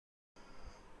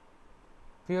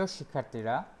প্রিয়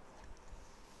শিক্ষার্থীরা,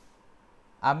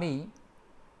 আমি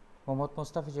মোহাম্মদ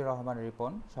মুস্তাফিজুর রহমান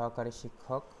রিপন, সহকারী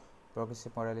শিক্ষক,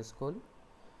 প্রগ্রেসিভ মডেল স্কুল,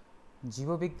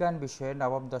 জীববিজ্ঞান বিষয়ে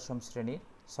নবম দশম শ্রেণীর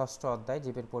ষষ্ঠ অধ্যায়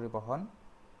জীবের পরিবহন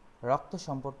রক্ত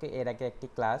সম্পর্কে এর আগে একটি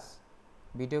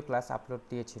ভিডিও ক্লাস আপলোড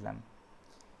দিয়েছিলাম।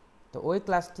 তো ওই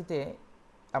ক্লাসটিতে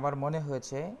আমার মনে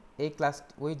হয়েছে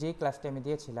যেই ক্লাসটি আমি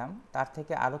দিয়েছিলাম তার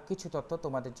থেকে আরও কিছু তথ্য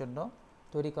তোমাদের জন্য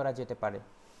তৈরি করা যেতে পারে।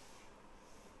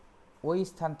 ওই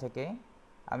স্থান থেকে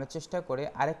আমি চেষ্টা করে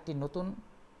আরেকটি নতুন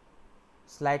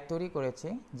স্লাইড তৈরি করেছি,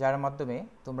 যার মাধ্যমে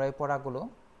তোমরা এই পড়াগুলো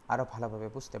আরও ভালোভাবে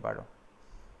বুঝতে পারো।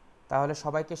 তাহলে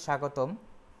সবাইকে স্বাগতম।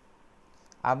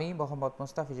 আমি মোহাম্মদ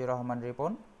মুস্তাফিজুর রহমান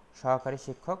রিপন, সহকারী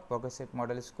শিক্ষক, প্রগ্রেসিভ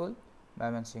মডেল স্কুল,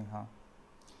 ময়মনসিংহ।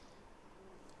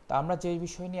 তো আমরা যে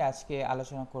বিষয় নিয়ে আজকে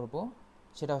আলোচনা করব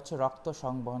সেটা হচ্ছে রক্ত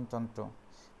সংবহনতন্ত্র।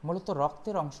 মূলত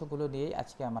রক্তের অংশগুলো নিয়েই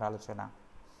আজকে আমার আলোচনা।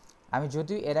 আমি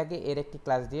যদিও এর আগে একটি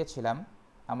ক্লাস দিয়েছিলাম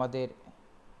আমাদের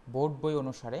বোর্ড বই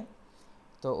অনুসারে,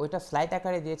 তো ওইটা স্লাইড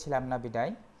আকারে দিয়েছিলাম না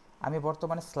বিদায় আমি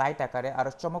বর্তমানে স্লাইড আকারে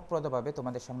আরও চমকপ্রদভাবে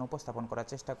তোমাদের সামনে উপস্থাপন করার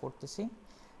চেষ্টা করতেছি,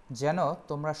 যেন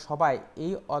তোমরা সবাই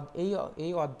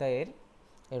এই অধ্যায়ের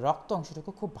রক্ত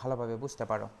অংশটুকু খুব ভালোভাবে বুঝতে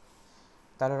পারো।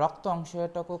 তাহলে রক্ত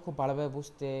অংশটাকে খুব ভালোভাবে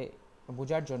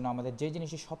বোঝার জন্য আমাদের যে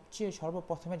জিনিসটি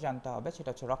সর্বপ্রথমে জানতে হবে সেটা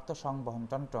হচ্ছে রক্ত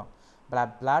সংবহনতন্ত্র বা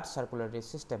ব্লাড সার্কুলেটরি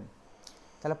সিস্টেম।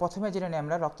 তাহলে প্রথমে জেনে নিই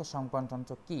আমরা রক্ত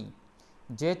সংবহনতন্ত্র কী।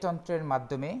 যে তন্ত্রের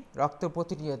মাধ্যমে রক্ত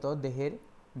প্রতিনিয়ত দেহের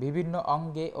বিভিন্ন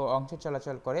অঙ্গে ও অংশে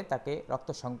চলাচল করে তাকে রক্ত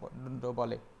সংবহনতন্ত্র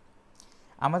বলে।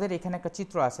 আমাদের এখানে একটা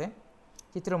চিত্র আছে।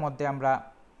 চিত্রের মধ্যে আমরা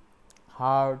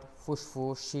হার্ট,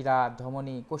 ফুসফুস, শিরা,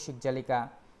 ধমনী, কোষিক জালিকা,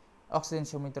 অক্সিজেন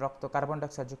সমৃদ্ধ রক্ত, কার্বন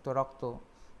ডাইঅক্সাইডযুক্ত রক্ত,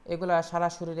 এগুলো সারা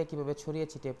শরীরে কীভাবে ছড়িয়ে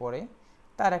ছিটিয়ে পড়ে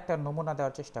তার একটা নমুনা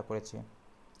দেওয়ার চেষ্টা করেছি।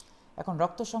 এখন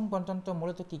রক্ত সংবহনতন্ত্র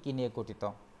মূলত কী কী নিয়ে গঠিত?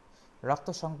 রক্ত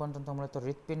সংবহনতন্ত্র মূলত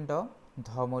হৃৎপিণ্ড,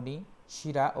 ধমনী,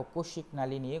 শিরা ও কোষিক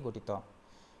নালী নিয়ে গঠিত।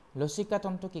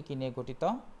 লসিকাতন্ত্র কী কী নিয়ে গঠিত?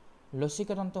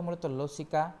 লসিকাতন্ত্র মূলত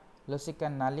লসিকা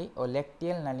নালী ও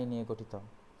ল্যাকটিয়াল নালী নিয়ে গঠিত।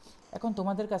 এখন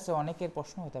তোমাদের কাছে অনেকের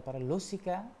প্রশ্ন হতে পারে,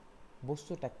 লসিকা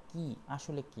বস্তুটা কি,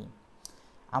 আসলে কি?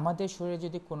 আমাদের শরীরে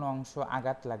যদি কোনো অংশ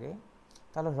আঘাত লাগে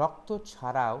তাহলে রক্ত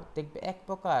ছাড়াও দেখবে এক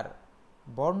প্রকার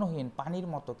বর্ণহীন পানির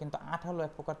মতো কিন্তু আঠালো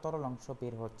এক প্রকার তরল অংশ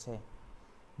বের হচ্ছে।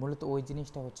 মূলত ওই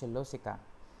জিনিসটা হচ্ছে লসিকা।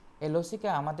 এই লসিকা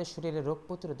আমাদের শরীরে রোগ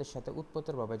প্রতিরোধের সাথে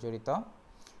উৎপত্তিভাবে জড়িত।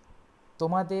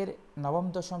 তোমাদের নবম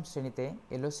দশম শ্রেণীতে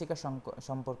এই লসিকা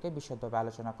সম্পর্কে বিশদভাবে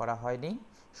আলোচনা করা হয়নি,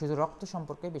 শুধু রক্ত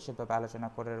সম্পর্কে বিশদভাবে আলোচনা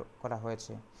করা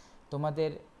হয়েছে। তোমাদের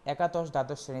একাদশ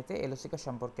দ্বাদশ শ্রেণীতে এই লসিকা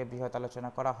সম্পর্কে বৃহৎ আলোচনা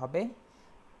করা হবে।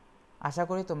 আশা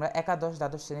করি তোমরা একাদশ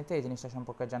দ্বাদশ শ্রেণীতে এই জিনিসটা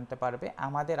সম্পর্কে জানতে পারবে।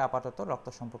 আমাদের আপাতত রক্ত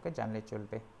সম্পর্কে জানলেই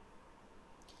চলবে।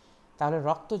 তাহলে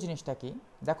রক্ত জিনিসটা কি?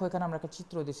 দেখো, এখানে আমরা একটা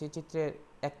চিত্র দিছি। চিত্রের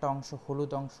একটা অংশ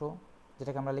হলুদ অংশ,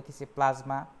 যেটাকে আমরা লিখেছি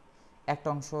প্লাজমা। একটা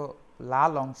অংশ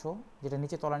লাল অংশ, যেটা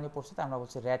নিচে তলানি পড়ছে, তা আমরা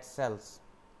বলছি রেড সেলস।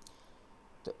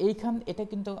 তো এটা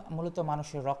কিন্তু মূলত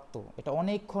মানুষের রক্ত। এটা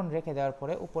অনেকক্ষণ রেখে দেওয়ার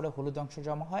পরে উপরে হলুদ অংশ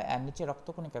জমা হয় আর নিচে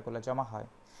রক্তকণিকাগুলো জমা হয়।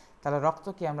 তাহলে রক্ত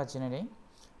কি আমরা জেনে নিই।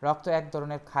 রক্ত এক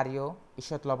ধরনের ক্ষারীয়,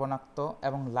 ঈষৎ লবণাক্ত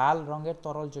এবং লাল রঙের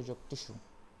তরল যোজক টিস্যু।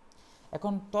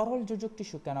 এখন তরল যোজক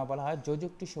টিস্যু কেন বলা হয়?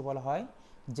 যোজক টিস্যু বলা হয়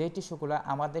যে টিস্যুগুলো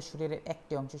আমাদের শরীরের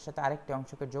একটি অংশের সাথে আরেকটি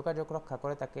অংশকে যোগাযোগ রক্ষা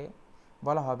করে, তাকে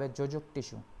বলা হবে যোজক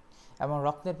টিস্যু। এবং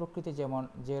রক্তের প্রকৃতি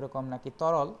যেরকম নাকি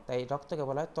তরল, তাই রক্তকে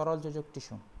বলা হয় তরল যোজক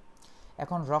টিস্যু।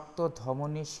 এখন রক্ত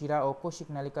ধমনী, শিরা ও কোষিক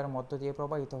নালিকার মধ্য দিয়ে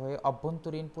প্রবাহিত হয়ে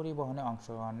অভ্যন্তরীণ পরিবহনে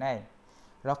অংশগ্রহণ নেয়।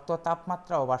 রক্ত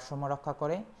তাপমাত্রা ও ভারসাম্য রক্ষা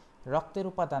করে। রক্তের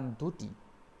উপাদান দুটি,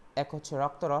 এক হচ্ছে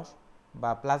রক্তরস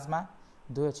বা প্লাজমা,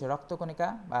 দুই হচ্ছে রক্তকণিকা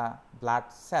বা ব্লাড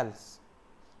সেলস।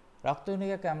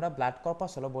 রক্তকণিকাকে আমরা ব্লাড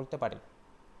কর্পাসলও বলতে পারি।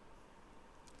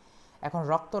 এখন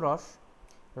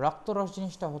রক্তরস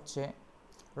জিনিসটা হচ্ছে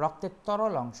রক্তের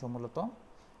তরল অংশ। মূলত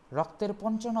রক্তের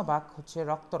 ৫৫ হচ্ছে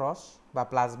রক্তরস বা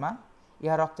প্লাজমা।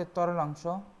 ইহা রক্তের তরল অংশ,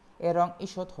 এর রং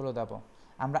ঈষৎ হলুদাভ।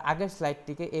 আমরা আগের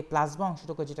স্লাইডটিকে এই প্লাজমা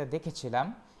অংশটুকু যেটা দেখেছিলাম,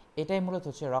 এটাই মূলত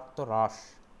হচ্ছে রক্তরস।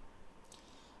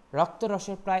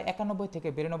 রক্তরসের প্রায় ৯১ থেকে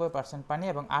 ৯২% পানি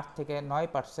এবং ৮ থেকে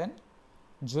 ৯%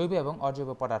 জৈব এবং অজৈব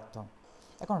পদার্থ।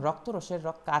 এখন রক্তরসের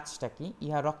কাজটা কি?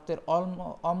 ইহা রক্তের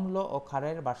অম্ল ও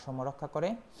ক্ষারের ভারসাম্য রক্ষা করে।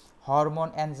 হরমোন,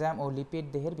 এনজাইম ও লিপিড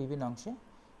দেহের বিভিন্ন অংশে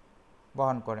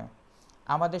বহন করে।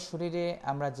 আমাদের শরীরে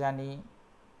আমরা জানি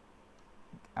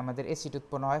আমাদের অ্যাসিড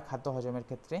উৎপন্ন হয় খাদ্য হজমের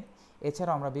ক্ষেত্রে।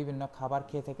 এছাড়াও আমরা বিভিন্ন খাবার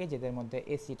খেয়ে থাকি যেদের মধ্যে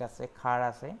অ্যাসিড আছে, ক্ষার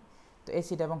আছে। তো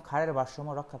অ্যাসিড এবং ক্ষারের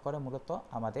ভারসাম্য রক্ষা করে মূলত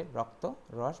আমাদের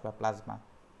রক্তরস বা প্লাজমা।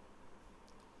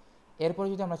 এরপরে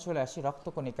যদি আমরা চলে আসি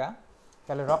রক্তকণিকা,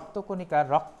 তাহলে রক্তকণিকা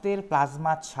রক্তের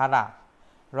প্লাজমা ছাড়া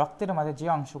রক্তের মাঝে যে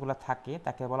অংশগুলো থাকে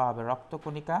তাকে বলা হবে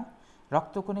রক্তকণিকা।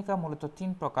 রক্তকণিকা মূলত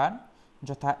 3 প্রকার।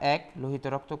 যথা 1 লোহিত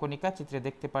রক্তকণিকা, চিত্রে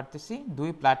দেখতে পারতেছি,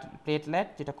 2 প্লেটলেট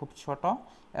যেটা খুব ছোট,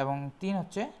 এবং 3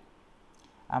 হচ্ছে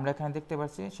আমরা এখানে দেখতে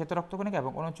পাচ্ছি শ্বেত রক্তকণিকা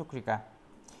এবং অনুচক্রিকা।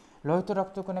 লোহিত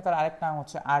রক্তকণিকার আরেক নাম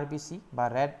হচ্ছে আরবিসি বা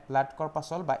রেড ব্লাড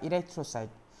কর্পাসল বা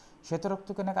ইরাইথ্রোসাইট। শ্বেত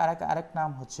রক্তকণিকার আরেক নাম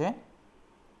হচ্ছে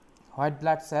হোয়াইট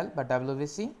ব্লাড সেল বা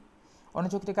ডাব্লিউবিসি।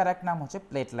 অনুচক্রিকার এক নাম হচ্ছে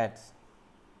প্লেটলেটস।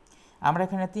 আমরা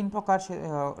এখানে 3 প্রকার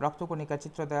রক্তকণিকার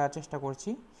চিত্র দেওয়ার চেষ্টা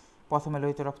করছি। প্রথমে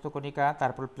লোহিত রক্তকণিকা,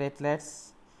 তারপর প্লেটলেটস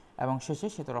এবং শেষে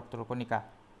শ্বেত রক্তকণিকা।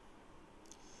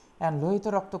 লোহিত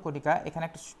রক্তকণিকা, এখানে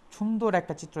একটা সুন্দর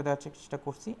একটা চিত্র দেওয়ার চেষ্টা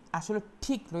করছি। আসলে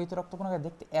ঠিক লোহিত রক্তকণিকা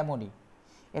দেখতে এমনই।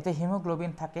 এতে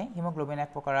হিমোগ্লোবিন থাকে। হিমোগ্লোবিন এক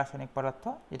প্রকার রাসায়নিক পদার্থ,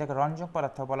 যেটাকে রঞ্জক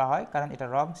পদার্থ বলা হয় কারণ এটা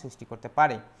রং সৃষ্টি করতে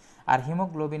পারে। আর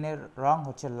হিমোগ্লোবিনের রং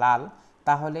হচ্ছে লাল,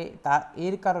 তাহলে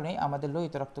এর কারণেই আমাদের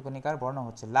লোহিত রক্তকণিকার বর্ণ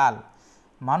হচ্ছে লাল।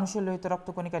 মানুষের লোহিত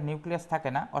রক্তকণিকার নিউক্লিয়াস থাকে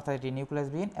না, অর্থাৎ এটি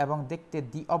নিউক্লিয়াসবিহীন এবং দেখতে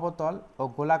দ্বি-অবতল ও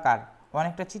গোলাকার,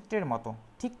 অনেকটা চিত্রের মতো,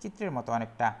 ঠিক চিত্রের মতো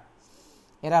অনেকটা।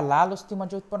 এরা লাল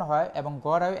অস্থিমজ্জা উৎপন্ন হয় এবং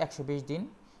গড় আয়ু 120 দিন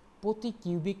প্রতি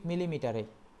কিউবিক মিলিমিটারে।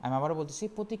 আমি আবারও বলতেছি,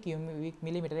 প্রতি কিউবিক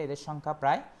মিলিমিটারে এদের সংখ্যা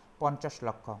প্রায় 50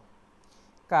 লক্ষ।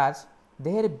 কাজ: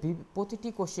 দেহের প্রতিটি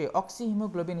কোষে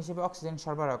অক্সিহিমোগ্লোবিন হিসেবে অক্সিজেন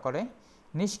সরবরাহ করে,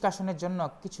 নিষ্কাশনের জন্য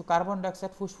কিছু কার্বন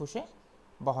ডাইঅক্সাইড ফুসফুসে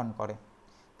বহন করে।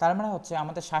 তার মানে হচ্ছে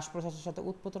আমাদের শ্বাস প্রশ্বাসের সাথে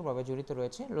উৎপত্তিভাবে জড়িত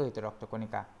রয়েছে লোহিত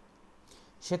রক্তকণিকা।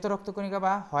 শ্বেত রক্তকণিকা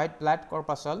বা হোয়াইট ব্লাড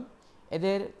কর্পাসল,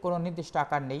 এদের কোনো নির্দিষ্ট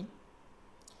আকার নেই।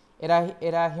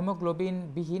 এরা হিমোগ্লোবিন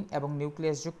বিহীন এবং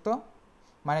নিউক্লিয়াসযুক্ত,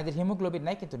 মানে এদের হিমোগ্লোবিন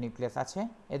নাই কিন্তু নিউক্লিয়াস আছে।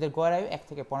 এদের গড় আয়ু 1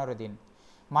 থেকে 15 দিন।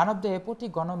 মানবদেহে প্রতি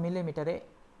ঘন মিলিমিটারে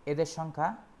এদের সংখ্যা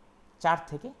 4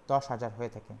 থেকে 10,000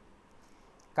 হয়ে থাকে।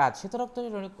 কাজ: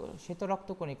 শ্বেত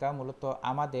রক্তকণিকা মূলত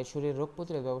আমাদের শরীরের রোগ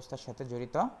প্রতিরোধ ব্যবস্থার সাথে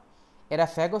জড়িত। এরা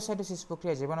ফ্যাগোসাইটোসিস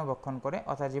প্রক্রিয়ায় জীবাণু ভক্ষণ করে,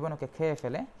 অর্থাৎ জীবাণুকে খেয়ে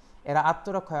ফেলে। এরা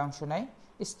আত্মরক্ষায় অংশ নেয়।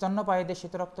 স্তন্যপায়ীদের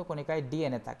শ্বেত রক্তকণিকায়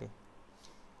ডিএনএ থাকে।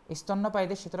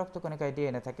 স্তন্যপায়ীদের শ্বেত রক্তকণিকায়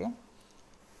ডিএনএ থাকে।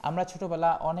 আমরা ছোটোবেলা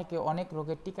অনেকে অনেক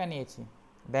রোগের টিকা নিয়েছি,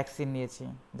 ভ্যাকসিন নিয়েছি,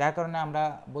 যার কারণে আমরা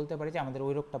বলতে পারি যে আমাদের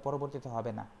ওই রোগটা পরবর্তীতে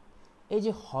হবে না। এই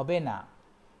যে হবে না,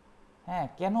 হ্যাঁ,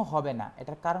 কেন হবে না,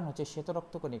 এটার কারণ হচ্ছে শ্বেত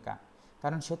রক্তকণিকা।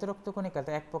 কারণ শ্বেত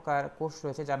রক্তকণিকাতে এক প্রকার কোষ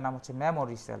রয়েছে যার নাম হচ্ছে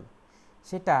মেমোরি সেল।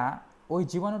 সেটা ওই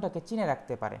জীবাণুটাকে চিনে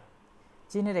রাখতে পারে,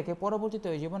 চিনে রেখে পরবর্তীতে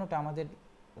ওই জীবাণুটা আমাদের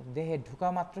দেহে ঢোকা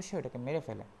মাত্র সে ওটাকে মেরে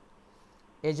ফেলে।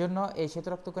 এই জন্য এই শ্বেত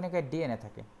রক্তকণিকায় ডিএনএ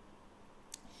থাকে।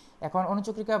 এখন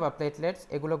অনুচক্রিকা বা প্লেটলেটস,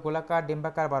 এগুলো গোলাকার,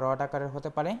 ডিম্বাকার বা রড আকারের হতে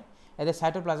পারে। এদের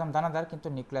সাইটোপ্লাজম দানাদার কিন্তু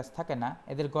নিউক্লিয়াস থাকে না।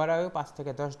 এদের গড় আয়ু 5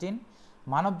 থেকে 10 দিন।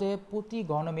 মানবদেহে প্রতি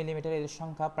ঘন মিলিমিটার এদের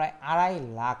সংখ্যা প্রায় 2.5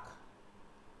 লাখ,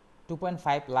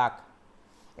 2.5 লাখ।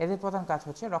 এদের প্রধান কাজ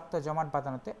হচ্ছে রক্ত জমাট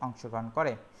বাঁধানোতে অংশগ্রহণ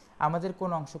করে। আমাদের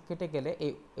কোন অংশ কেটে গেলে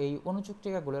এই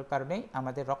অনুচক্রিকাগুলোর কারণেই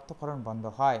আমাদের রক্তক্ষরণ বন্ধ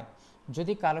হয়।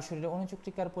 যদি কারো শরীরে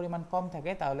অনুচক্রিকার পরিমাণ কম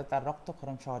থাকে তাহলে তার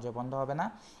রক্তক্ষরণ সহজে বন্ধ হবে না,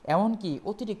 এমনকি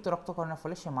অতিরিক্ত রক্তক্ষরণের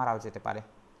ফলে সে মারাও যেতে পারে।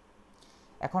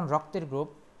 এখন রক্তের গ্রুপ: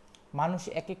 মানুষ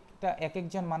এক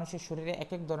একজন মানুষের শরীরে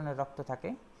এক এক ধরনের রক্ত থাকে।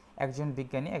 একজন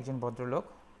বিজ্ঞানী, একজন ভদ্রলোক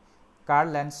কার্ল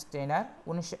ল্যান্ডস্টেইনার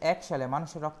 1901 সালে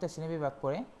মানুষের রক্তের শ্রেণীবিভাগ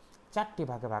করে 4টি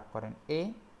ভাগে ভাগ করেন: এ,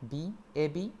 বি,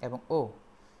 এবি এবং ও।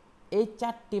 এই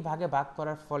 4টি ভাগে ভাগ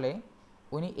করার ফলে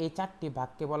উনি এই 4টি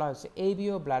ভাগকে বলা হয়েছে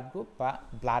এবিও ব্লাড গ্রুপ বা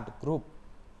ব্লাড গ্রুপ।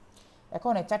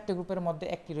 এখন এই 4টি গ্রুপের মধ্যে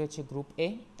একটি রয়েছে গ্রুপ এ,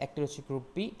 একটি রয়েছে গ্রুপ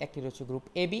বি, একটি রয়েছে গ্রুপ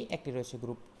এবি, একটি রয়েছে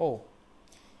গ্রুপ ও।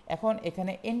 এখন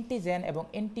এখানে অ্যান্টিজেন এবং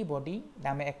অ্যান্টিবডি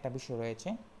নামে একটা বিষয় রয়েছে।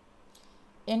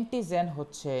 অ্যান্টিজেন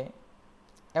হচ্ছে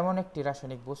এমন একটি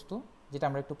রাসায়নিক বস্তু যেটা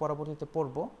আমরা একটু পরবর্তীতে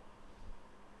পড়ব,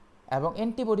 এবং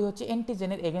অ্যান্টিবডি হচ্ছে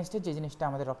অ্যান্টিজেনের এগেনস্টে যে জিনিসটা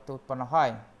আমাদের রক্তে উৎপন্ন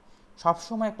হয়।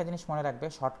 সবসময় একটা জিনিস মনে রাখবে,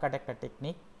 শর্টকাট একটা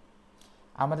টেকনিক,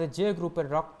 আমাদের যে গ্রুপের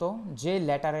রক্ত যে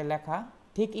লেটারে লেখা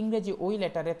ঠিক ইংরেজি ওই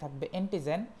লেটারে থাকবে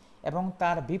অ্যান্টিজেন, এবং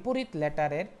তার বিপরীত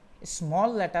লেটারের স্মল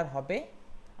লেটার হবে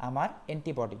আমার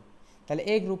অ্যান্টিবডি। তাহলে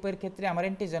এই গ্রুপের ক্ষেত্রে আমার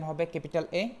অ্যান্টিজেন হবে ক্যাপিটাল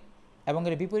এ এবং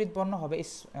এর বিপরীত বর্ণ হবে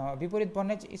বিপরীত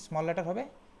বর্ণের স্মল লেটার হবে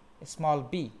স্মল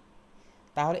বি।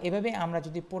 তাহলে এভাবে আমরা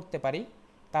যদি পড়তে পারি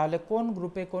তাহলে কোন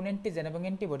গ্রুপে কোন অ্যান্টিজেন এবং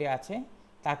অ্যান্টিবডি আছে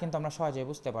তা কিন্তু আমরা সহজেই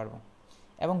বুঝতে পারবো।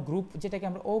 এবং গ্রুপ যেটাকে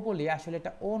আমরা ও বলি, আসলে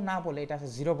এটা ও না বলে এটা আছে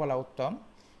জিরো বলা উত্তম,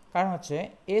 কারণ হচ্ছে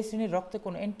এ শ্রেণীর রক্তে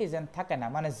কোনো অ্যান্টিজেন থাকে না,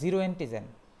 মানে জিরো অ্যান্টিজেন,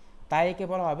 তাই একে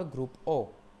বলা হবে গ্রুপ ও।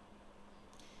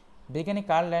 বিজ্ঞানী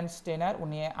কার্ল ল্যান্ডস্টেইনার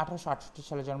উনি 1868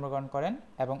 সালে জন্মগ্রহণ করেন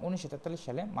এবং 1943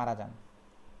 সালে মারা যান।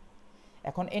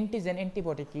 এখন অ্যান্টিজেন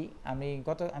অ্যান্টিবডি কি আমি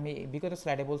বিগত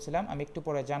স্লাইডে বলছিলাম, আমি একটু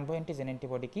পরে জানবো অ্যান্টিজেন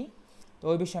অ্যান্টিবডি কি। তো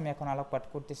ওই বিষয়ে আমি এখন আলোকপাত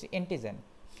করতেছি। অ্যান্টিজেন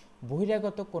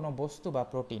বহিরাগত কোনো বস্তু বা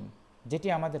প্রোটিন যেটি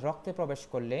আমাদের রক্তে প্রবেশ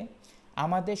করলে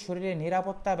আমাদের শরীরের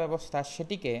নিরাপত্তা ব্যবস্থা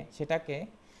সেটাকে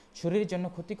শরীরের জন্য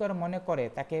ক্ষতিকর মনে করে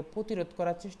তাকে প্রতিরোধ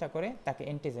করার চেষ্টা করে, তাকে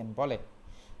অ্যান্টিজেন বলে।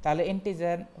 তাহলে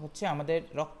অ্যান্টিজেন হচ্ছে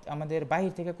আমাদের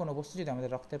বাহির থেকে কোনো বস্তু যদি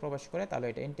আমাদের রক্তে প্রবেশ করে তাহলে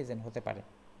এটা অ্যান্টিজেন হতে পারে।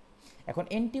 এখন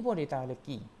অ্যান্টিবডি তাহলে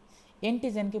কি?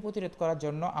 অ্যান্টিজেনকে প্রতিরোধ করার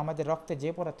জন্য আমাদের রক্তে যে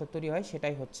পদার্থ তৈরি হয়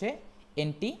সেটাই হচ্ছে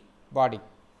অ্যান্টিবডি।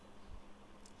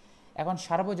 এখন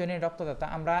সার্বজনীন রক্তদাতা,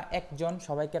 আমরা একজন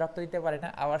সবাইকে রক্ত দিতে পারি না,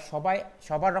 আবার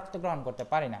সবার রক্ত গ্রহণ করতে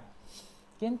পারি না,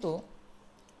 কিন্তু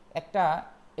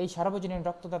এই সার্বজনীন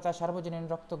রক্তদাতা, সার্বজনীন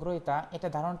রক্তগ্রহীতা, এটা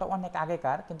ধারণাটা অনেক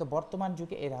আগেকার, কিন্তু বর্তমান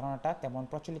যুগে এই ধারণাটা তেমন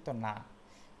প্রচলিত না।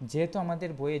 যেহেতু আমাদের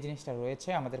বইয়ে জিনিসটা রয়েছে,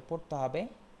 আমাদের পড়তে হবে,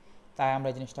 তাই আমরা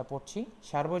এই জিনিসটা পড়ছি।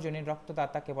 সার্বজনীন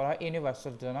রক্তদাতাকে বলা হয়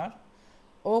ইউনিভার্সাল ডোনার।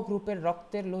 ও গ্রুপের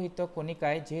রক্তের লোহিত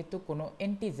কণিকায় যেহেতু কোনো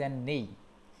অ্যান্টিজেন নেই,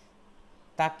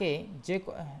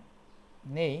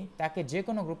 তাকে যে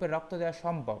কোনো গ্রুপের রক্ত দেওয়া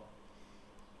সম্ভব।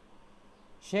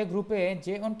 সে গ্রুপে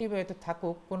যে অ্যান্টিবডি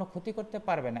থাকুক কোনো ক্ষতি করতে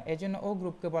পারবে না, এজন্য ও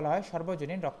গ্রুপকে বলা হয়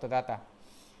সার্বজনীন রক্তদাতা।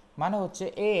 মানে হচ্ছে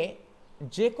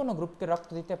যে কোনো গ্রুপকে রক্ত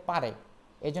দিতে পারে,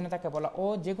 এই জন্য তাকে বলা, ও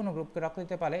যে কোনো গ্রুপকে রক্ত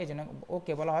দিতে পারে, এই জন্য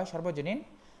ওকে বলা হয় সার্বজনীন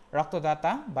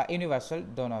রক্তদাতা বা ইউনিভার্সাল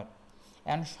ডোনর।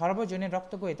 এখন সার্বজনীন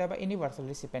রক্তগ্রহীতা বা ইউনিভার্সাল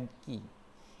রিসিপিয়েন্ট কি?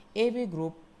 এবি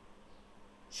গ্রুপ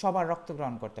সবার রক্ত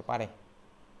গ্রহণ করতে পারে,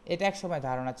 এটা এক সময়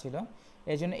ধারণা ছিল,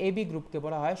 এই জন্য এবি গ্রুপকে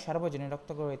বলা হয় সার্বজনীন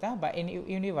রক্তগ্রহীতা বা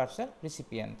ইউনিভার্সাল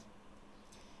রিসিপিয়েন্ট।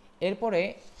 এরপরে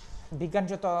বিজ্ঞান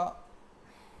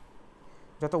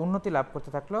যত উন্নতি লাভ করতে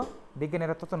থাকলো,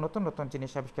 বিজ্ঞানীরা তত নতুন নতুন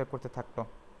জিনিস আবিষ্কার করতে থাকলো।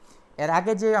 এর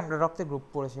আগে যে আমরা রক্তের গ্রুপ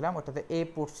পড়েছিলাম ওটাতে এ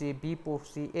পড়ছি, বি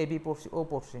পড়ছি, এ বি পড়ছি, ও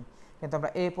পড়ছি, কিন্তু আমরা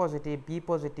এ positive, B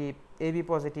positive, A B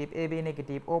positive, A B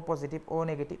negative, O positive, O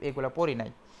negative এগুলো পড়ি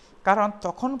নাই, কারণ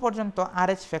তখন পর্যন্ত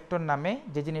RH ফ্যাক্টর নামে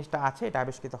যে জিনিসটা আছে এটা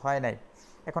আবিষ্কৃত হয় নাই।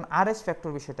 এখন RH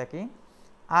ফ্যাক্টর বিষয়টা কি?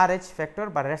 RH ফ্যাক্টর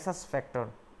বা রেসাস ফ্যাক্টর,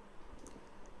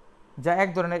 যা এক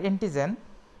ধরনের অ্যান্টিজেন।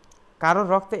 কারোর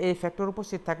রক্তে এই ফ্যাক্টর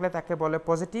উপস্থিত থাকলে তাকে বলে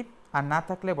পজিটিভ, আর না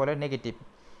থাকলে বলে নেগেটিভ।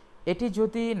 এটি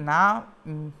যদি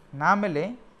না মেলে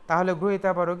তাহলে গ্রহীতা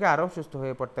বা রোগী আরও সুস্থ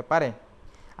হয়ে পড়তে পারে।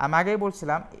 আমি আগেই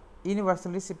বলছিলাম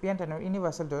ইউনিভার্সাল রিসিপিয়েন্ট এবং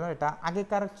ইউনিভার্সাল ডোনার এটা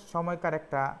আগেকার সময়কার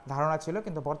একটা ধারণা ছিল,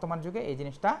 কিন্তু বর্তমান যুগে এই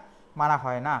জিনিসটা মানা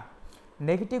হয় না।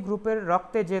 নেগেটিভ গ্রুপের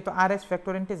রক্তে যেহেতু RH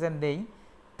ফ্যাক্টর অ্যান্টিজেন নেই,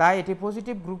 তাই এটি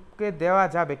পজিটিভ গ্রুপকে দেওয়া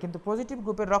যাবে, কিন্তু পজিটিভ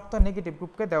গ্রুপের রক্ত নেগেটিভ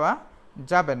গ্রুপকে দেওয়া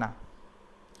যাবে না।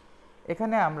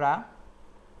 এখানে আমরা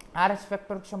RH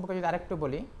ফ্যাক্টর সম্পর্কে যদি আরেকটু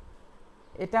বলি,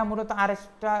 এটা মূলত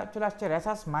RHটা চলে আসছে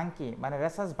রেসাস মাঙ্কি, মানে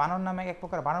রেসাস বানর নামে এক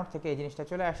প্রকার বানর থেকে এই জিনিসটা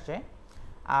চলে আসছে।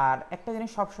 আর একটা জিনিস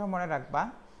সবসময় মনে রাখবা,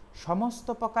 সমস্ত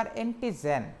প্রকার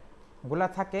অ্যান্টিজেনগুলো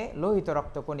থাকে লোহিত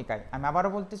রক্তকণিকায়। আমি আবারও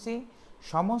বলতেছি,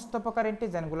 সমস্ত প্রকার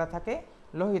অ্যান্টিজেনগুলো থাকে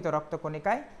লোহিত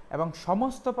রক্তকণিকায়, এবং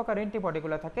সমস্ত প্রকার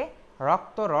অ্যান্টিবডিগুলো থাকে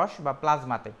রক্তরস বা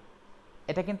প্লাজমাতে।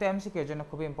 এটা কিন্তু MCQ এর জন্য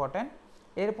খুবই ইম্পর্ট্যান্ট।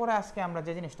 এরপরে আজকে আমরা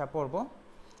যে জিনিসটা পড়ব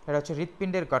এটা হচ্ছে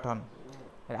হৃৎপিণ্ডের গঠন।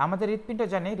 আমাদের হৃৎপিণ্ড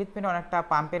জানি, হৃৎপিণ্ড অনেকটা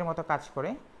পাম্পের মতো কাজ করে,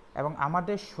 এবং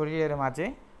আমাদের শরীরের মাঝে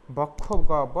বক্ষ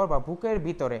গহ্বর বা বুকের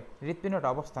ভিতরে হৃৎপিণ্ডটা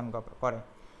অবস্থান করে।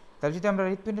 তাহলে যদি আমরা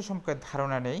হৃৎপিণ্ড সম্পর্কে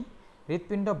ধারণা নেই,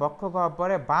 হৃৎপিণ্ড বক্ষ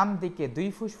গহ্বরে বাম দিকে 2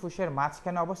 ফুসফুসের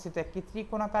মাঝখানে অবস্থিত একটি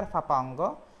ত্রিকোণাকার ফাঁপা অঙ্গ,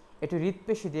 এটি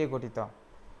হৃৎপেশি দিয়ে গঠিত।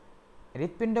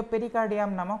 হৃৎপিণ্ড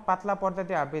পেরিকার্ডিয়াম নামক পাতলা পর্দা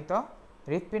দিয়ে আবৃত।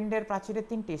 হৃৎপিণ্ডের প্রাচীরে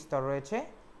 3টি স্তর রয়েছে।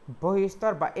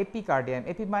 বহিঃস্তর বা এপিকার্ডিয়াম,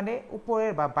 এপি মানে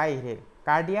উপরের বা বাইরের,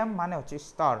 কার্ডিয়াম মানে হচ্ছে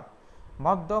স্তর,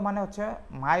 মধ্য মানে হচ্ছে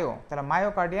মায়ো, তাহলে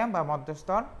মায়োকার্ডিয়াম বা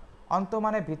মধ্যস্তর, অন্ত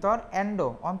মানে ভিতর, এন্ডো,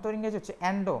 অন্তর ইংরেজি হচ্ছে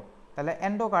এন্ডো, তাহলে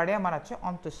এন্ডোকার্ডিয়াম মানে হচ্ছে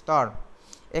অন্তঃস্তর।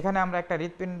 এখানে আমরা একটা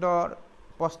হৃৎপিণ্ডর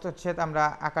প্রস্থচ্ছেদ আমরা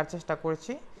আঁকার চেষ্টা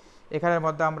করেছি। এখানের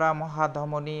মধ্যে আমরা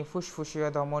মহাধমনী, ফুসফুসীয়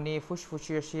ধমনী,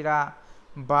 ফুসফুসীয় শিরা,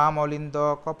 বাম অলিন্দ,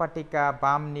 কপাটিকা,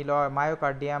 বাম নিলয়,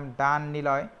 মায়োকার্ডিয়াম, ডান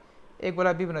নিলয়,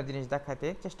 এগুলা বিভিন্ন জিনিস দেখাতে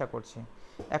চেষ্টা করছি।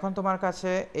 এখন তোমার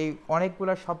কাছে এই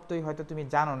অনেকগুলো শব্দই হয়তো তুমি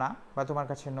জানো না বা তোমার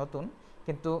কাছে নতুন,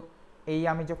 কিন্তু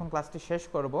আমি যখন ক্লাসটি শেষ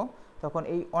করব তখন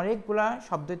এই অনেকগুলা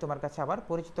শব্দই তোমার কাছে আবার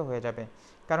পরিচিত হয়ে যাবে,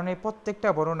 কারণ এই প্রত্যেকটা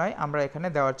বর্ণনায় আমরা এখানে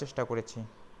দেওয়ার চেষ্টা করেছি।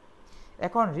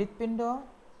 এখন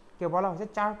হৃৎপিণ্ডকে বলা হচ্ছে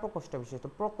 4 প্রকোষ্ঠ বিশিষ্ট।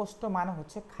 প্রকোষ্ঠ মানে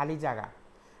হচ্ছে খালি জায়গা।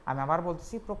 আমি আবার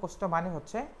বলতেছি, প্রকোষ্ঠ মানে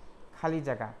হচ্ছে খালি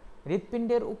জায়গা।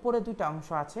 হৃৎপিণ্ডের উপরে 2টা অংশ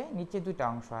আছে, নিচে 2টা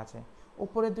অংশ আছে।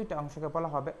 উপরের 2টা অংশকে বলা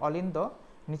হবে অলিন্দ,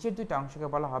 নিচের 2টা অংশকে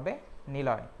বলা হবে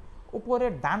নিলয়।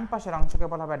 উপরের ডান পাশের অংশকে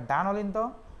বলা হবে ডান অলিন্দ,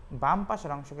 বাম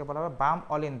পাশের অংশকে বলা হবে বাম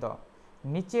অলিন্দ।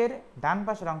 নিচের ডান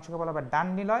পাশের অংশকে বলা হবে ডান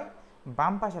নিলয়,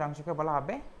 বাম পাশের অংশকে বলা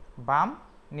হবে বাম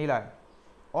নিলয়।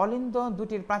 অলিন্দ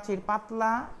দুটির প্রাচীর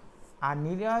পাতলা আর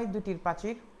নিলয় দুটির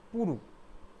প্রাচীর পুরু।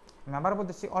 আমি আবার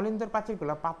বলতেছি, অলিন্দের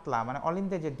প্রাচীরগুলো পাতলা, মানে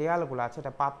অলিন্দের যে দেয়ালগুলো আছে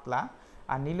এটা পাতলা,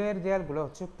 আর নিলয়ের দেয়ালগুলো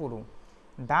হচ্ছে পুরু।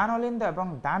 ডান অলিন্দ এবং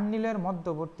ডান নিলয়ের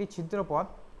মধ্যবর্তী ছিদ্রপথ,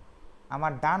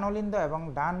 আমার ডান অলিন্দ এবং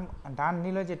ডান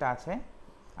নিলয় যেটা আছে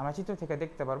আমরা চিত্র থেকে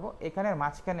দেখতে পারবো, এখানের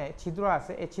মাঝখানে ছিদ্র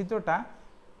আছে। এই ছিদ্রটা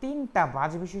 3টা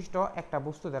বাজ বিশিষ্ট একটা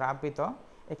বস্তু দ্বারা আবৃত।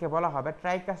 একে বলা হবে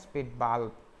ট্রাইকাসপিড বাল্ব।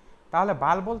 তাহলে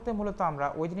বাল্ব বলতে মূলত আমরা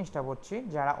ওই জিনিসটা বলছি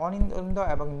যারা অনিন্দ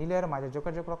এবং নীলের মাঝে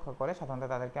যোগাযোগ রক্ষা করে, সাধারণত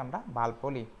তাদেরকে আমরা বাল্ব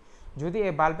বলি। যদি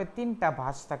এই বাল্বের 3টা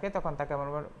ভাঁজ থাকে তখন তাকে আমরা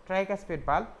বলবো ট্রাইকাসপিড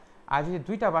বাল্ব, আর যদি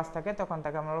 2টা ভাঁজ থাকে তখন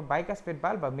তাকে আমরা বলবো বাইকাসপিড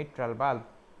বাল্ব বা মিট্রাল বাল্ব।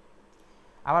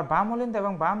 আবার বাম অলিন্দ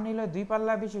এবং বাম নীলয় 2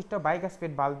 পাল্লা বিশিষ্ট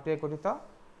বাইকাসপিড বাল্ব দিয়ে গঠিত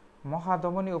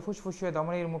মহাধমনী ও ফুসফুসীয়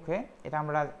ধমনীর মুখে, এটা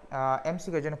আমরা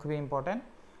এমসিকিউর জন্য খুবই ইম্পর্টেন্ট,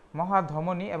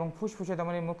 মহাধমনী এবং ফুসফুসীয়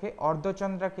ধমনীর মুখে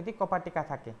অর্ধচন্দ্রাকৃতি কপাটিকা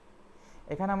থাকে।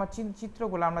 এখানে আমার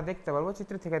চিত্রগুলো আমরা দেখতে পারবো,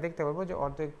 চিত্র থেকে দেখতে পারবো যে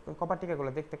কপাটিকাগুলো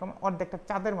দেখতে কেমন অর্ধেকটা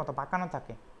চাঁদের মতো বাঁকানো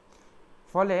থাকে,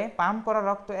 ফলে পাম্প করা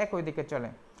রক্ত একই দিকে চলে।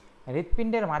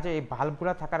 হৃৎপিণ্ডের মাঝে এই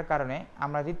ভাল্বগুলো থাকার কারণে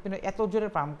আমরা হৃৎপিণ্ড এত জোরে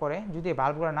পাম্প করে, যদি এই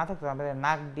ভাল্বগুলো না থাকতো আমাদের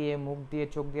নাক দিয়ে, মুখ দিয়ে,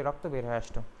 চোখ দিয়ে রক্ত বের হয়ে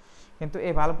আসতো, কিন্তু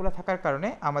এই ভাল্বগুলো থাকার কারণে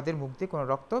আমাদের মুখ দিয়ে কোনো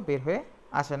রক্ত বের হয়ে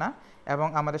আসে না এবং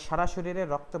আমাদের সারা শরীরে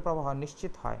রক্ত প্রবাহ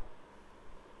নিশ্চিত হয়।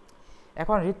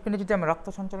 এখন হৃৎপিণ্ডে যদি আমরা রক্ত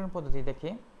সঞ্চালন পদ্ধতি দেখি,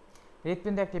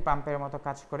 হৃৎপিণ্ড একটি পাম্পের মতো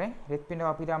কাজ করে। হৃৎপিণ্ড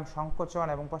অবিরাম সংকোচন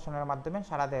এবং প্রসারণের মাধ্যমে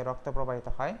সারা দেহে রক্ত প্রবাহিত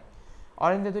হয়।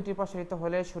 অলিন্দ দুটি প্রসারিত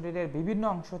হলে শরীরের বিভিন্ন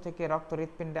অংশ থেকে রক্ত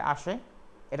হৃৎপিণ্ডে আসে।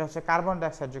 এটা হচ্ছে কার্বন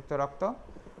ডাইঅক্সাইড যুক্ত রক্ত।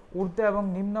 ঊর্ধ্ব এবং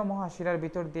নিম্ন মহাশিরার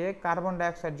ভিতর দিয়ে কার্বন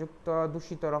ডাইঅক্সাইড যুক্ত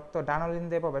দূষিত রক্ত ডান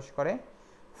অলিন্দে প্রবেশ করে।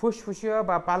 ফুসফুসীয়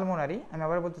বা পালমোনারি, আমি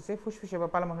আবার বলতেছি, ফুসফুসীয় বা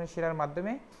পালমোনারি শিরার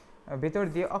মাধ্যমে ভিতর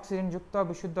দিয়ে অক্সিজেনযুক্ত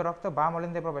বিশুদ্ধ রক্ত বাম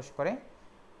অলিন্দে প্রবেশ করে।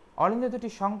 অলিন্দ দুটি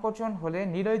সংকোচন হলে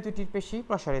নীলয় দুটির পেশি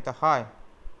প্রসারিত হয়।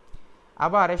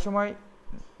 আবার এই সময়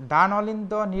ডান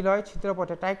অলিন্দ নীলয়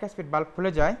ছিদ্রপথে ট্রাইকাসপিড বাল্ব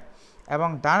খুলে যায় এবং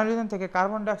ডান অলিন্দ থেকে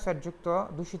কার্বন ডাইঅক্সাইড যুক্ত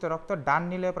দূষিত রক্ত ডান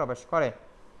নীলয়ে প্রবেশ করে।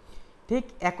 ঠিক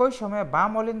একই সময়ে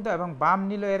বাম অলিন্দ এবং বাম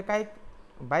নীলয়ের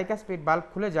বাইকাসপিড বাল্ব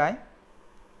খুলে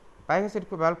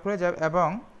যায় এবং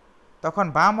তখন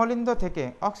বাম অলিন্দ থেকে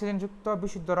অক্সিজেনযুক্ত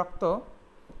বিশুদ্ধ রক্ত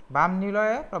বাম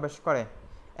নীলয়ে প্রবেশ করে।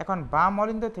 এখন বাম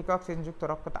অলিন্দ থেকে অক্সিজেনযুক্ত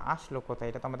রক্তটা আসলো কোথায়,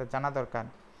 এটা তো আমাদের জানা দরকার।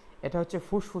 এটা হচ্ছে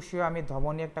ফুসফুসীয়, আমি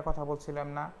ধমনী একটা কথা বলছিলাম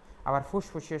না, আবার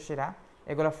ফুসফুসীয় শিরা,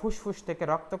 এগুলো ফুসফুস থেকে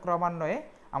রক্ত ক্রমান্বয়ে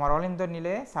আমার অলিন্দ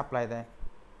নীলয়ে সাপ্লাই দেয়।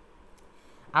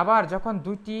 আবার যখন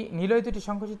নীলয় দুটি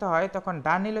সংকুচিত হয় তখন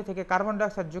ডান নীলয় থেকে কার্বন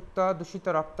ডাইঅক্সাইড যুক্ত দূষিত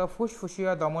রক্ত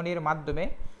ফুসফুসীয় ধমনীর মাধ্যমে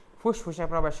ফুসফুসে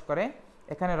প্রবেশ করে।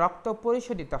 এখানে রক্ত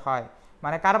পরিশোধিত হয়,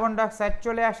 মানে কার্বন ডাইঅক্সাইড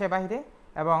চলে আসে বাইরে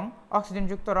এবং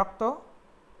অক্সিজেনযুক্ত রক্ত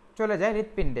চলে যায়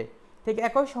হৃৎপিণ্ডে। ঠিক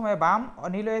একই সময়ে বাম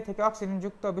নীলয় থেকে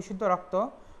অক্সিজেনযুক্ত বিশুদ্ধ রক্ত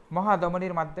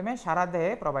মহাধমনীর মাধ্যমে সারা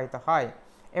দেহে প্রবাহিত হয়।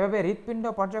 এভাবে হৃৎপিণ্ড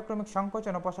পর্যায়ক্রমিক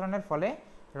সংকোচন ও প্রসারণের ফলে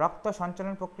রক্ত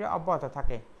সঞ্চালন প্রক্রিয়া অব্যাহত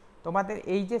থাকে। তোমাদের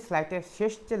এই যে স্লাইডের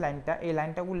শেষ যে লাইনটা, এই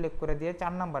লাইনটা উল্লেখ করে দিয়ে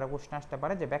 4 নম্বরে প্রশ্ন আসতে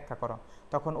পারে যে ব্যাখ্যা করো,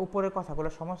 তখন উপরের কথাগুলো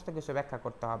সমস্ত কিছু ব্যাখ্যা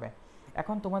করতে হবে।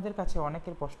 এখন তোমাদের কাছে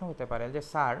অনেকের প্রশ্ন হতে পারে যে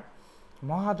স্যার,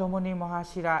 মহাধমনী,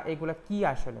 মহাশিরা এগুলো কি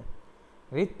আসলে?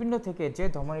 হৃৎপিণ্ড থেকে যে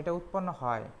ধমনীটা উৎপন্ন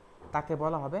হয় তাকে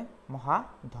বলা হবে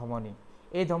মহাধমনী।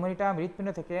 এই ধমনীটা হৃৎপিণ্ড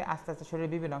থেকে আস্তে আস্তে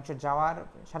শরীরের বিভিন্ন অংশে যাওয়ার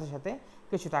সাথে সাথে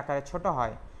কিছুটা আকারে ছোট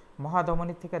হয়।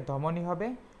 মহাধমনী থেকে ধমনী হবে,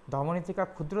 ধমনী থেকে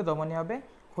ক্ষুদ্র ধমনী হবে,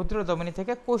 ক্ষুদ্র ধমনী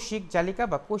থেকে কৈশিক জালিকা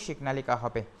বা কৈশিক নালিকা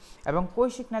হবে এবং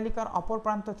কৈশিক নালিকার অপর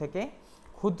প্রান্ত থেকে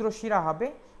ক্ষুদ্র শিরা হবে।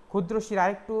 ক্ষুদ্র শিরা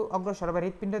আরেকটু অগ্রসর হবে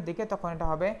হৃৎপিণ্ডের দিকে, তখন এটা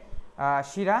হবে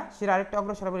শিরা আরেকটু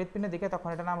অগ্রসর হবে হৃৎপিণ্ডের দিকে, তখন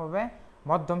এটা নাম হবে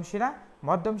মধ্যম শিরা।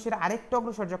 মধ্যম শিরা আরেকটু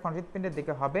অগ্রসর যখন হৃৎপিণ্ডের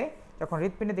দিকে হবে, যখন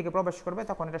হৃৎপিণ্ডের দিকে প্রবেশ করবে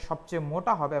তখন এটা সবচেয়ে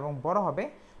মোটা হবে এবং বড় হবে,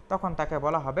 তখন তাকে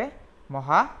বলা হবে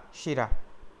মহাশিরা।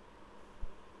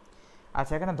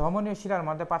 আচ্ছা, এখানে ধমনী ও শিরার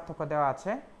মধ্যে পার্থক্য দেওয়া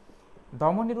আছে।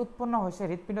 ধমনীর উৎপন্ন হয়েছে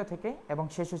হৃৎপিণ্ড থেকে এবং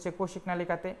শেষ হয়েছে কৈশিক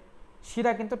নালিকাতে।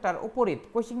 শিরা কিন্তু তার উপরিত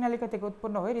কৈশিক নালিকা থেকে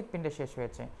উৎপন্ন হয়ে হৃৎপিণ্ডে শেষ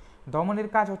হয়েছে। ধমনীর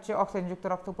কাজ হচ্ছে অক্সিজেনযুক্ত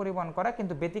রক্ত পরিবহন করা,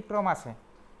 কিন্তু ব্যতিক্রম আছে।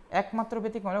 একমাত্র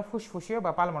ব্যতিক্রম হলো ফুসফুসীয়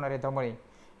বা পালমোনারি ধমনী।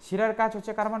 শিরার কাজ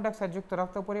হচ্ছে কার্বন ডাইঅক্সাইড যুক্ত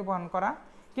রক্ত পরিবহন করা,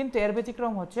 কিন্তু এর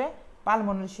ব্যতিক্রম হচ্ছে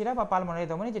পালমোনারি শিরা বা পালমোনারি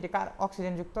ধমনী, যেটি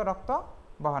অক্সিজেনযুক্ত রক্ত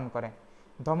বহন করে।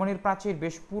 ধমনীর প্রাচীর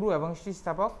বেশ পুরু এবং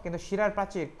স্থিতিস্থাপক, কিন্তু শিরার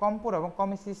প্রাচীর কম পুরু এবং কম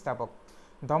স্থিতিস্থাপক।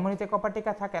 ধমনীতে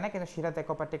কপাটিকা থাকে না, কিন্তু শিরাতে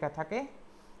কপাটিকা থাকে।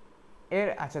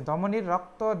 ধমনীর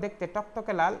রক্ত দেখতে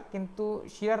টকটকে লাল, কিন্তু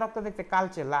শিরার রক্ত দেখতে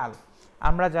কালচে লাল।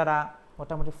 আমরা যারা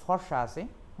মোটামুটি ফর্সা আছি,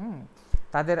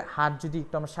 তাদের হাত যদি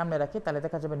একটু আমরা সামনে রাখি তাহলে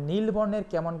দেখা যাবে নীল বর্ণের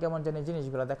কেমন কেমন যেন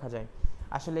জিনিসগুলো দেখা যায়।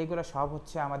 আসলে এগুলো সব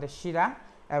হচ্ছে আমাদের শিরা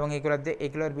এবং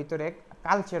এগুলোর ভিতরে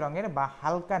কালচে রঙের বা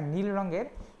হালকা নীল রঙের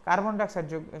কার্বন ডাইঅক্সাইড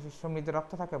সমৃদ্ধ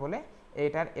রক্ত থাকে বলে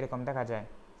এটার এরকম দেখা যায়।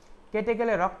 কেটে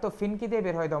গেলে রক্ত ফিনকি দিয়ে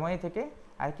বের হয় ধমনী থেকে,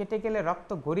 আর কেটে গেলে রক্ত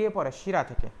গড়িয়ে পড়ে শিরা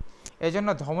থেকে। এই জন্য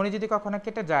ধমনী যদি কখনো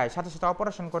কেটে যায় সাথে সাথে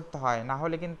অপারেশন করতে হয়, না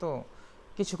হলে কিন্তু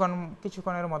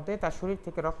কিছুক্ষণের মধ্যে তার শরীর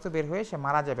থেকে রক্ত বের হয়ে সে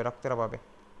মারা যাবে রক্তের অভাবে।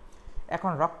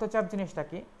 এখন রক্তচাপ জিনিসটা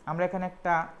কি? আমরা এখানে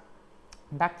একটা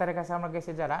ডাক্তারের কাছে আমরা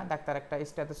গেছি, যারা ডাক্তার একটা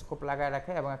স্টেথোস্কোপ লাগায়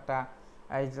রাখে এবং একটা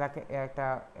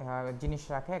জিনিস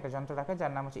রাখে, একটা যন্ত্র রাখে,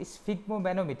 যার নাম হচ্ছে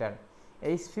স্ফিগমোম্যানোমিটার।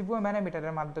 এই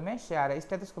স্ফিগমোম্যানোমিটারের মাধ্যমে সে আর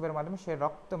স্টেথোস্কোপের মাধ্যমে সে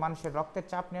মানুষের রক্তের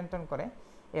চাপ নিয়ন্ত্রণ করে।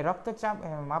 এই রক্তচাপ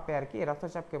মাপে আর কি, এই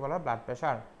রক্তচাপকে বলা হয় ব্লাড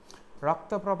প্রেশার।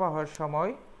 রক্ত প্রবাহের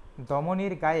সময়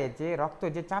ধমনীর গায়ে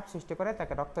যে চাপ সৃষ্টি করে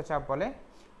তাকে রক্তচাপ বলে।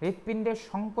 হৃৎপিণ্ডের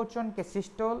সংকোচনকে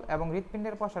সিস্টোল এবং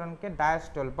হৃৎপিণ্ডের প্রসারণকে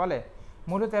ডায়াস্টোল বলে।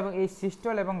 মূলত এবং এই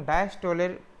সিস্টোল এবং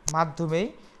ডায়াস্টোলের মাধ্যমেই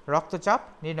রক্তচাপ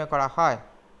নির্ণয় করা হয়।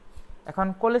 এখন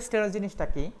কোলেস্টেরল জিনিসটা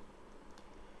কি?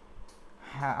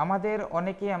 হ্যাঁ, আমাদের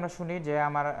অনেকেই আমরা শুনি যে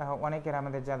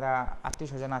আমাদের যারা আত্মীয়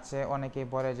স্বজন আছে অনেকেই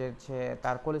বলে যে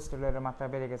তার কোলেস্টেরলের মাত্রা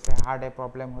বেড়ে গেছে, হার্টে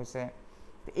প্রবলেম হয়েছে।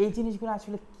 তো এই জিনিসগুলো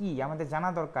আসলে কি আমাদের জানা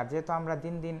দরকার, যেহেতু আমরা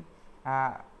দিন দিন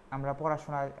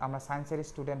আমরা সায়েন্সের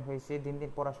স্টুডেন্ট হয়েছি, দিন দিন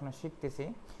পড়াশোনা শিখতেছি,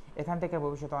 এখান থেকে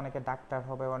ভবিষ্যতে অনেকে ডাক্তার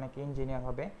হবে, অনেকে ইঞ্জিনিয়ার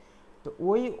হবে। তো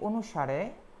ওই অনুসারে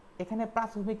এখানে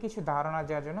প্রাথমিক কিছু ধারণা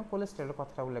দেওয়ার জন্য কোলেস্টেরল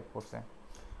কথাটা উল্লেখ করছে।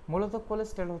 মূলত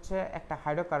কোলেস্টেরল হচ্ছে একটা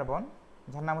হাইড্রোকার্বন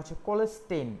যার নাম হচ্ছে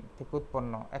কোলেস্টেইন থেকে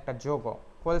উৎপন্ন একটা যৌগ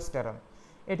কোলেস্টেরল।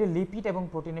 এটি লিপিড এবং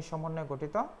প্রোটিনের সমন্বয়ে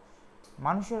গঠিত।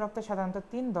 মানুষের রক্তে সাধারণত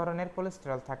 3 ধরনের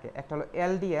কোলেস্টেরল থাকে। একটা হলো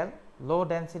এলডিএল লো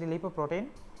ডেন্সিটি লিপোপ্রোটিন,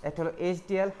 একটা হলো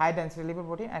এইচডিএল হাই ডেন্সিটি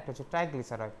লিপোপ্রোটিন, একটা হচ্ছে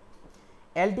ট্রাইগ্লিসারাইড।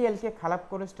 এলডিএলকে খারাপ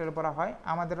কোলেস্টেরল বলা হয়।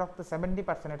 আমাদের রক্তে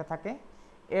 70% এটা থাকে।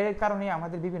 এর কারণে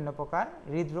আমাদের বিভিন্ন প্রকার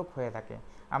হৃদরোগ হয়ে থাকে।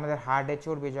 আমাদের হার্টে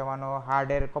চর্বি জমানো,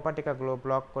 হার্টের কপাটিকাগুলো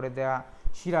ব্লক করে দেওয়া,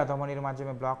 শিরা ধমনির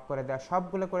মাধ্যমে ব্লক করে দেওয়া,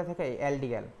 সবগুলো করে থাকে এই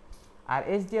এলডিএল। আর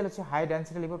এইচডিএল হচ্ছে হাই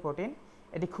ডেন্সিটি লিপোপ্রোটিন।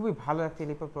 এটি খুবই ভালো একটি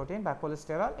লিপোপ্রোটিন বা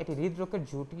কোলেস্টেরল। এটি হৃদরোগের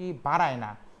ঝুঁকি বাড়ায়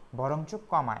না, বরঞ্চ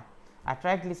কমায়। আর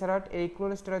ট্রাইগ্লিসারাইড এই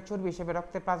কোলেস্টেরল চর্বি হিসেবে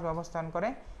রক্তের প্লাজমা অবস্থান করে।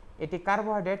 এটি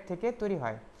কার্বোহাইড্রেট থেকে তৈরি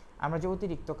হয়। আমরা যে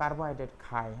অতিরিক্ত কার্বোহাইড্রেট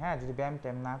খাই, হ্যাঁ, যদি ব্যায়াম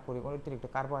ট্যাম না করি, অতিরিক্ত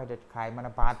কার্বোহাইড্রেট খাই, মানে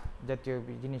ভাত জাতীয়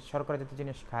জিনিস, শর্করা জাতীয়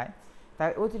জিনিস খাই, তাই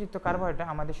অতিরিক্ত কার্বোহাইড্রেট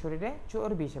আমাদের শরীরে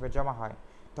চর্বি হিসেবে জমা হয়।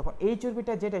 তখন এই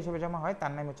চর্বিটা যেটা হিসেবে জমা হয়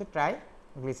তার নাম হচ্ছে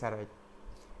ট্রাইগ্লিসারাইড।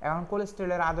 এখন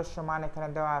কোলেস্টেরলের আদর্শ মান এখানে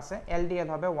দেওয়া আছে। এলডিএল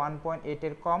হবে 1.8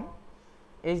 এর কম,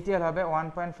 এইচডিএল হবে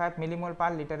 1.5 মিলিমোল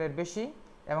পার লিটারের বেশি,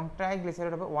 এবং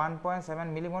ট্রাইগ্লিসারাইড হবে 1.7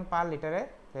 মিলিমোল পার লিটারের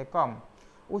কম।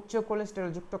 উচ্চ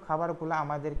কোলেস্টেরলযুক্ত খাবারগুলো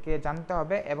আমাদেরকে জানতে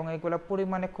হবে এবং এগুলো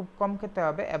পরিমাণে খুব কম খেতে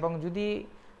হবে। এবং যদি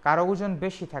কারো ওজন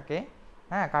বেশি থাকে,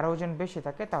 হ্যাঁ, কারো ওজন বেশি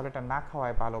থাকে তাহলে এটা না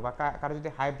খাওয়াই ভালো, বা কারো যদি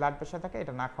হাই ব্লাড প্রেশার থাকে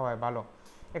এটা না খাওয়াই ভালো।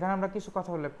 এখানে আমরা কিছু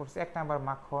কথা উল্লেখ করছি। 1 নাম্বার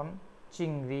মাখন,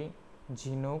 চিংড়ি,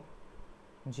 ঝিনুক।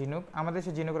 আমাদের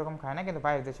দেশে ঝিনুক এরকম খায় না, কিন্তু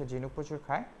বাইরের দেশে ঝিনুক প্রচুর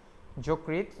খায়।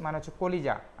 যকৃৎ মানে হচ্ছে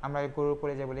কলিজা, আমরা গরুর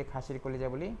কলিজা বলি, খাসির কলিজা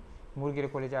বলি, মুরগির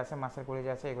কলিজা আছে, মাছের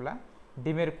কলিজা আছে, এগুলা।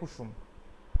 ডিমের কুসুম।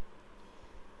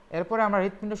 এরপরে আমরা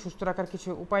হৃৎপিণ্ড সুস্থ রাখার কিছু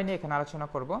উপায় নিয়ে এখানে আলোচনা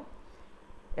করব।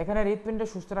 এখানে হৃৎপিণ্ড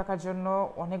সুস্থ রাখার জন্য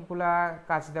অনেকগুলা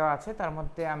কাজ দেওয়া আছে। তার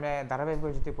মধ্যে আমরা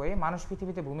ধারাবাহিকভাবে যদি পড়ি, মানুষ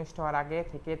পৃথিবীতে ভূমিষ্ঠ হওয়ার আগে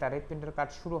থেকে তার হৃৎপিণ্ডের কাজ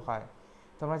শুরু হয়।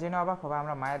 তোমরা জেনে অবাক হবে,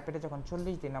 আমরা মায়ের পেটে যখন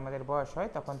 40 দিন আমাদের বয়স হয়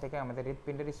তখন থেকে আমাদের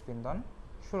হৃৎপিণ্ডের স্পন্দন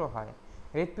শুরু হয়।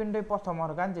 হৃৎপিণ্ডই প্রথম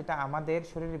অর্গান যেটা আমাদের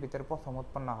শরীরের ভিতরে প্রথম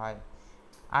উৎপন্ন হয়,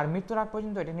 আর মৃত্যুর আগ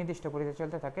পর্যন্ত এটি নির্দিষ্ট পরিধি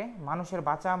চলতে থাকে। মানুষের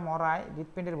বাঁচা মরায়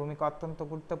হৃৎপিণ্ডের ভূমিকা অত্যন্ত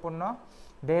গুরুত্বপূর্ণ।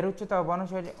 দেহের উচ্চতা ও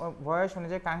বয়স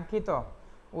অনুযায়ী কাঙ্ক্ষিত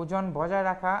ওজন বজায়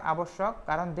রাখা আবশ্যক,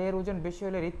 কারণ দেহের ওজন বেশি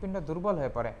হলে হৃৎপিণ্ড দুর্বল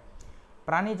হয়ে পড়ে।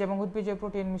 প্রাণীজ এবং উদ্ভিজ্জ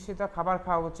প্রোটিন মিশ্রিত খাবার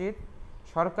খাওয়া উচিত।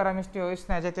 শর্করা, মিষ্টি ও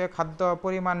স্নেহ জাতীয় খাদ্য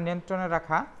পরিমাণ নিয়ন্ত্রণে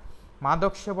রাখা।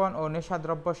 মাদক সেবন ও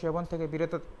নেশাদ্রব্য সেবন থেকে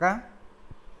বিরত থাকা।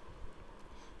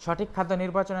 সঠিক খাদ্য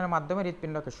নির্বাচনের মাধ্যমে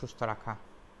হৃৎপিণ্ডকে সুস্থ রাখা।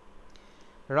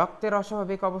 রক্তের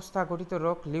অস্বাভাবিক অবস্থা গঠিত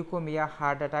রোগ, লিউকোমিয়া,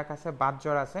 হার্ট অ্যাটাক আছে,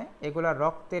 বাতজ্বর আছে। এগুলা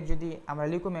রক্তের, যদি আমরা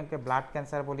লিউকোমিয়াকে ব্লাড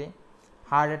ক্যান্সার বলি।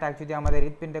 হার্ট অ্যাটাক যদি আমাদের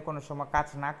হৃৎপিণ্ডে কোনো সময় কাজ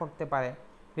না করতে পারে,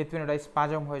 হৃৎপিণ্ডটা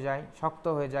স্পাজম হয়ে যায়, শক্ত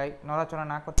হয়ে যায়, নড়াচড়া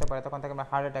না করতে পারে, তখন তাকে আমরা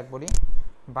হার্ট অ্যাটাক বলি।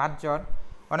 বাতজ্বর,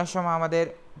 অনেক সময়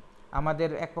আমাদের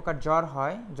এক প্রকার জ্বর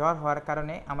হয়, জ্বর হওয়ার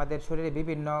কারণে আমাদের শরীরে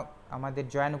বিভিন্ন আমাদের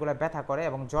জয়েন্টগুলো ব্যথা করে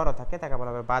এবং জ্বরও থাকে, তাকে বলা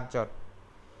হবে বাতজ্বর।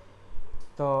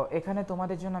 তো এখানে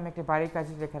তোমাদের জন্য আমি একটি বাড়ির কাজ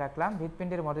লিখে রাখলাম।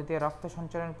 হৃৎপিণ্ডের মধ্যে দিয়ে রক্ত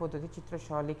সঞ্চালন পদ্ধতি চিত্র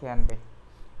সহ লিখে আনবে।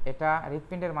 এটা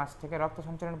হৃৎপিণ্ডের মাঝ থেকে রক্ত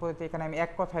সঞ্চালন পদ্ধতি, এখানে আমি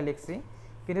এক কথায় লিখছি,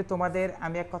 কিন্তু তোমাদের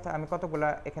আমি কতগুলা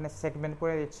এখানে সেগমেন্ট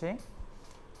করে দিচ্ছি।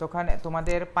 তো ওখানে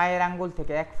তোমাদের পায়ের আঙ্গুল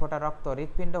থেকে 1 ফোঁটা রক্ত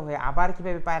হৃৎপিণ্ড হয়ে আবার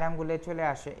কীভাবে পায়ের আঙ্গুলে চলে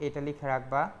আসে এটা লিখে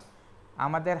রাখবা।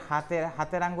 আমাদের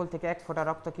হাতের আঙ্গুল থেকে 1 ফোঁটা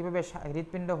রক্ত কীভাবে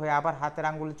হৃৎপিণ্ড হয়ে আবার হাতের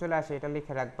আঙ্গুলে চলে আসে এটা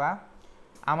লিখে রাখবা।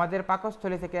 আমাদের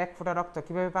পাকস্থলী থেকে 1 ফোঁটা রক্ত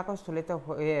কীভাবে পাকস্থলীতে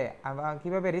হয়ে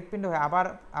কীভাবে হৃৎপিণ্ড হয়ে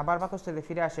আবার পাকস্থলীতে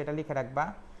ফিরে আসে এটা লিখে রাখবা।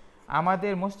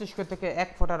 আমাদের মস্তিষ্ক থেকে 1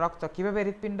 ফোঁটা রক্ত কীভাবে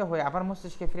হৃৎপিণ্ড হয়ে আবার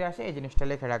মস্তিষ্কে ফিরে আসে এই জিনিসটা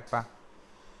লিখে রাখবা।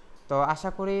 তো আশা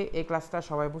করি এই ক্লাসটা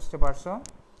সবাই বুঝতে পারছো।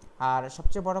 আর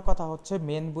সবচেয়ে বড় কথা হচ্ছে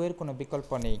মেন বইয়ের কোনো বিকল্প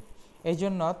নেই। এই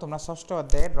জন্য তোমরা 6ষ্ঠ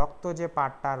অধ্যায়ের রক্ত যে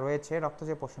পার্টটা রয়েছে, রক্ত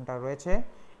যে পোর্শনটা রয়েছে,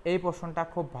 এই পোর্শনটা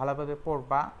খুব ভালোভাবে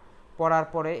পড়বা। পড়ার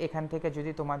পরে এখান থেকে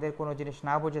যদি তোমাদের কোনো জিনিস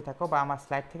না বুঝে থাকো বা আমার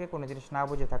স্লাইড থেকে কোনো জিনিস না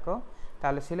বুঝে থাকো,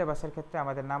 তাহলে সিলেবাসের ক্ষেত্রে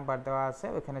আমাদের নাম্বার দেওয়া আছে,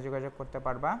 ওইখানে যোগাযোগ করতে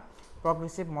পারবা।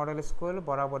 প্রগ্রেসিভ মডেল স্কুল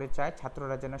বরাবরই চায়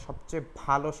ছাত্ররা যেন সবচেয়ে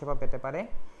ভালো সেবা পেতে পারে।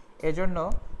 এজন্য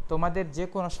তোমাদের যে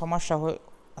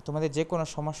কোনো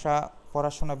সমস্যা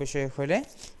পড়াশোনা বিষয়ে হলে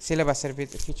সিলেবাসের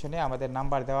পিছনে আমাদের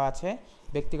নাম্বার দেওয়া আছে,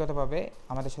 ব্যক্তিগতভাবে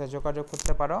আমাদের সাথে যোগাযোগ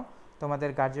করতে পারো, তোমাদের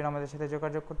গার্জিয়ান আমাদের সাথে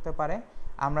যোগাযোগ করতে পারে।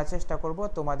 আমরা চেষ্টা করব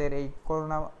তোমাদের এই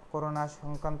করোনা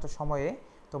সংক্রান্ত সময়ে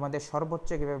তোমাদের সর্বোচ্চ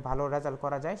কীভাবে ভালো রেজাল্ট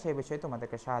করা যায় সেই বিষয়ে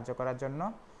তোমাদেরকে সাহায্য করার জন্য।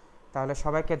 তাহলে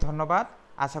সবাইকে ধন্যবাদ,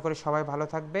 আশা করি সবাই ভালো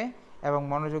থাকবে এবং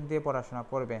মনোযোগ দিয়ে পড়াশোনা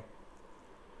করবে।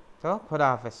 তো খোদা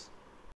হাফেজ।